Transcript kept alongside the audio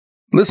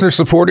Listener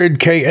supported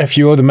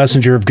KFUO, the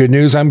messenger of good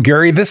news. I'm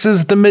Gary. This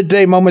is the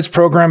Midday Moments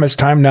program. It's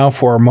time now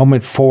for a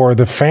moment for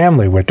the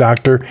family with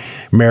Dr.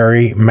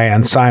 Mary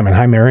Manz Simon.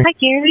 Hi, Mary. Hi,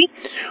 Gary.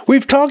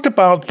 We've talked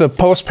about the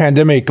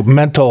post-pandemic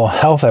mental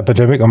health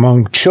epidemic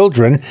among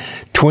children,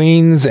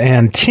 tweens,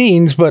 and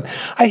teens, but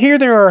I hear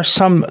there are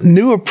some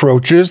new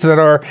approaches that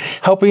are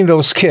helping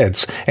those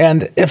kids.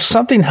 And if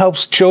something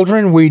helps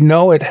children, we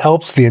know it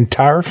helps the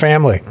entire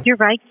family. You're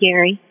right,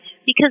 Gary.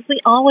 Because we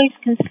always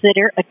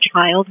consider a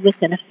child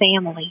within a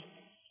family.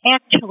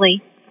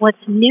 Actually, what's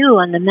new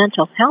on the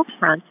mental health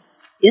front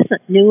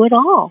isn't new at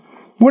all.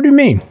 What do you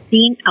mean?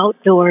 Being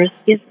outdoors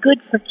is good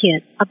for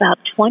kids. About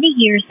 20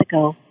 years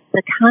ago,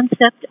 the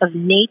concept of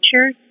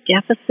nature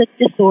deficit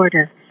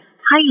disorder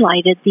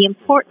highlighted the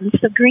importance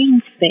of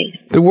green space.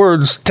 The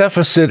words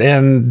deficit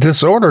and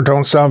disorder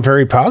don't sound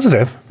very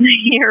positive.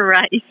 You're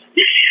right.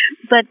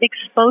 But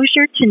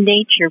exposure to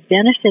nature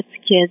benefits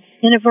kids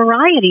in a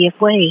variety of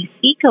ways.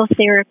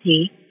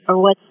 Ecotherapy,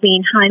 or what's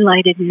being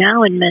highlighted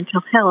now in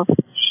mental health,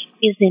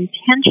 is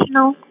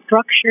intentional,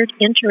 structured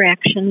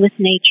interaction with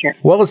nature.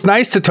 Well, it's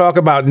nice to talk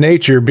about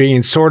nature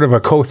being sort of a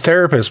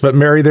co-therapist, but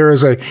Mary, there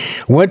is a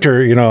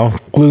winter,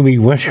 gloomy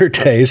winter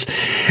days,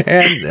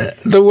 and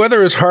the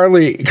weather is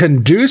hardly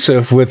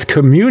conducive with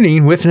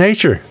communing with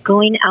nature.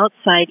 Going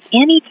outside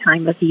any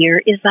time of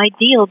year is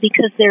ideal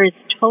because there is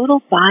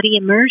total body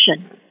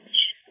immersion.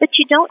 But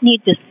you don't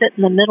need to sit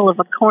in the middle of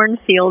a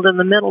cornfield in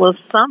the middle of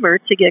summer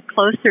to get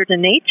closer to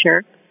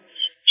nature.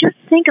 Just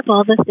think of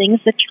all the things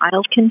a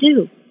child can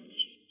do.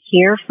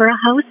 Care for a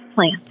house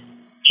plant,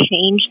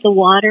 change the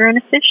water in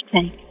a fish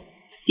tank,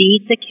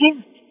 feed the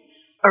cat,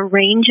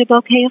 arrange a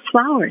bouquet of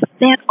flowers.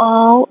 That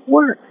all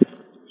works.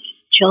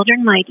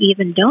 Children might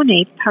even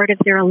donate part of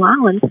their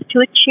allowance to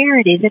a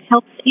charity that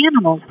helps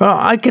animals. Well,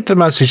 I get the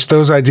message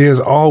those ideas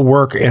all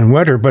work in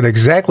winter, but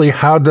exactly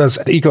how does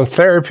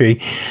ecotherapy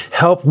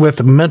help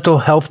with mental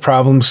health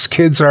problems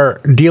kids are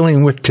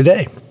dealing with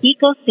today?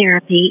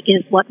 Ecotherapy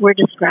is what we're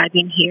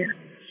describing here.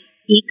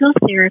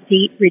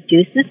 Ecotherapy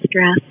reduces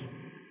stress,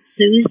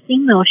 soothes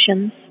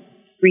emotions,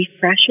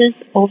 refreshes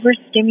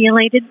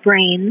overstimulated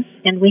brains,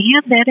 and we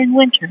have that in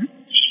winter,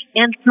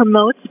 and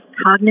promotes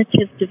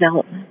cognitive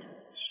development.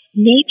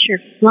 Nature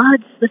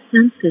floods the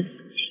senses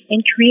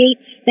and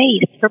creates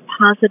space for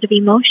positive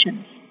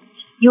emotions.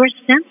 Your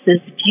senses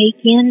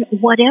take in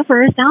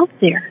whatever is out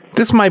there.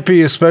 This might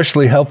be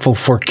especially helpful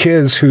for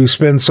kids who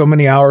spend so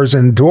many hours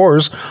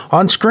indoors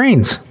on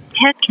screens.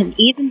 Tech can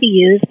even be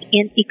used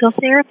in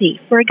ecotherapy.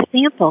 For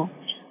example,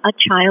 a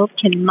child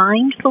can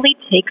mindfully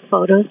take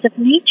photos of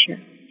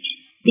nature.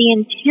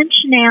 The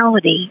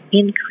intentionality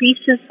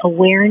increases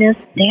awareness.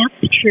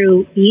 That's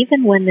true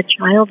even when the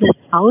child is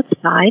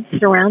outside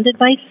surrounded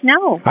by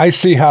snow. I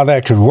see how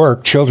that could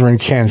work. Children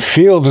can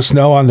feel the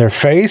snow on their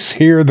face,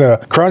 hear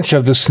the crunch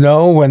of the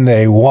snow when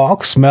they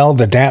walk, smell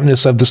the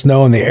dampness of the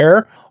snow in the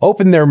air,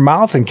 open their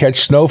mouth and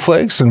catch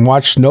snowflakes, and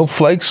watch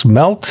snowflakes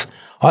melt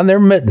on their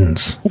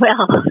mittens.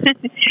 Well,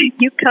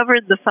 you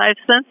covered the five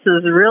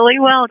senses really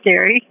well,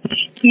 Gary,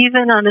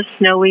 even on a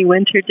snowy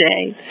winter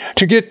day.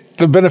 To get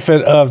the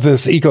benefit of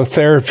this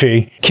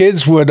ecotherapy,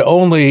 kids would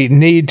only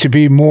need to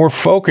be more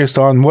focused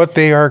on what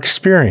they are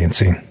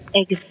experiencing.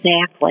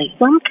 Exactly.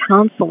 Some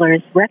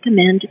counselors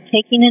recommend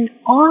taking an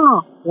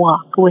awe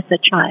walk with a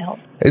child.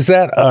 Is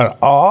that an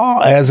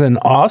awe as in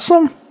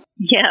awesome?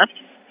 Yes.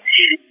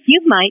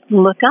 You might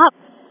look up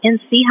and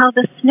see how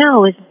the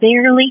snow is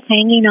barely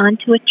hanging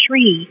onto a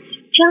tree,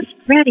 just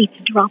ready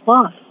to drop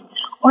off.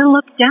 Or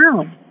look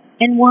down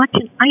and watch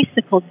an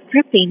icicle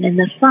dripping in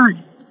the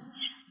sun.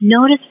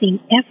 Noticing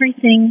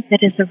everything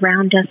that is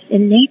around us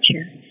in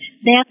nature.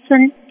 That's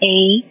an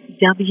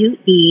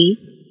AWE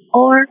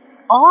or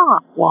awe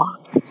walk.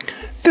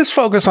 This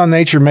focus on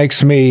nature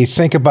makes me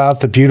think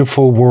about the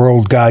beautiful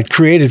world God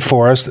created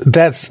for us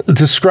that's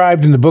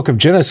described in the book of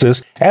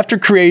Genesis. After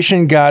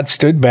creation, God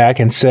stood back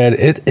and said,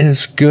 "It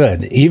is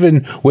good."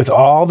 Even with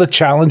all the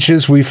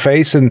challenges we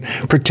face in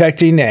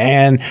protecting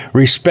and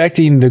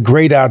respecting the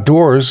great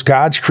outdoors,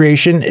 God's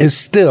creation is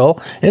still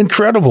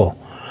incredible.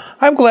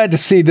 I'm glad to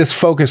see this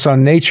focus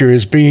on nature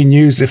is being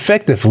used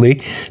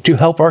effectively to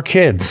help our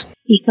kids.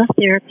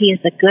 Ecotherapy is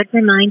a good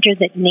reminder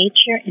that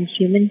nature and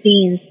human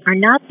beings are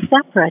not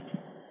separate,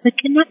 but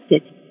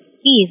connected,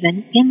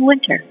 even in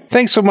winter.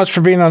 Thanks so much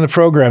for being on the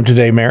program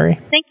today, Mary.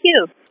 Thank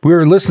you.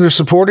 We're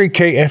listener-supported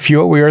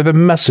KFUO. We are the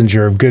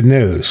messenger of good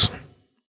news.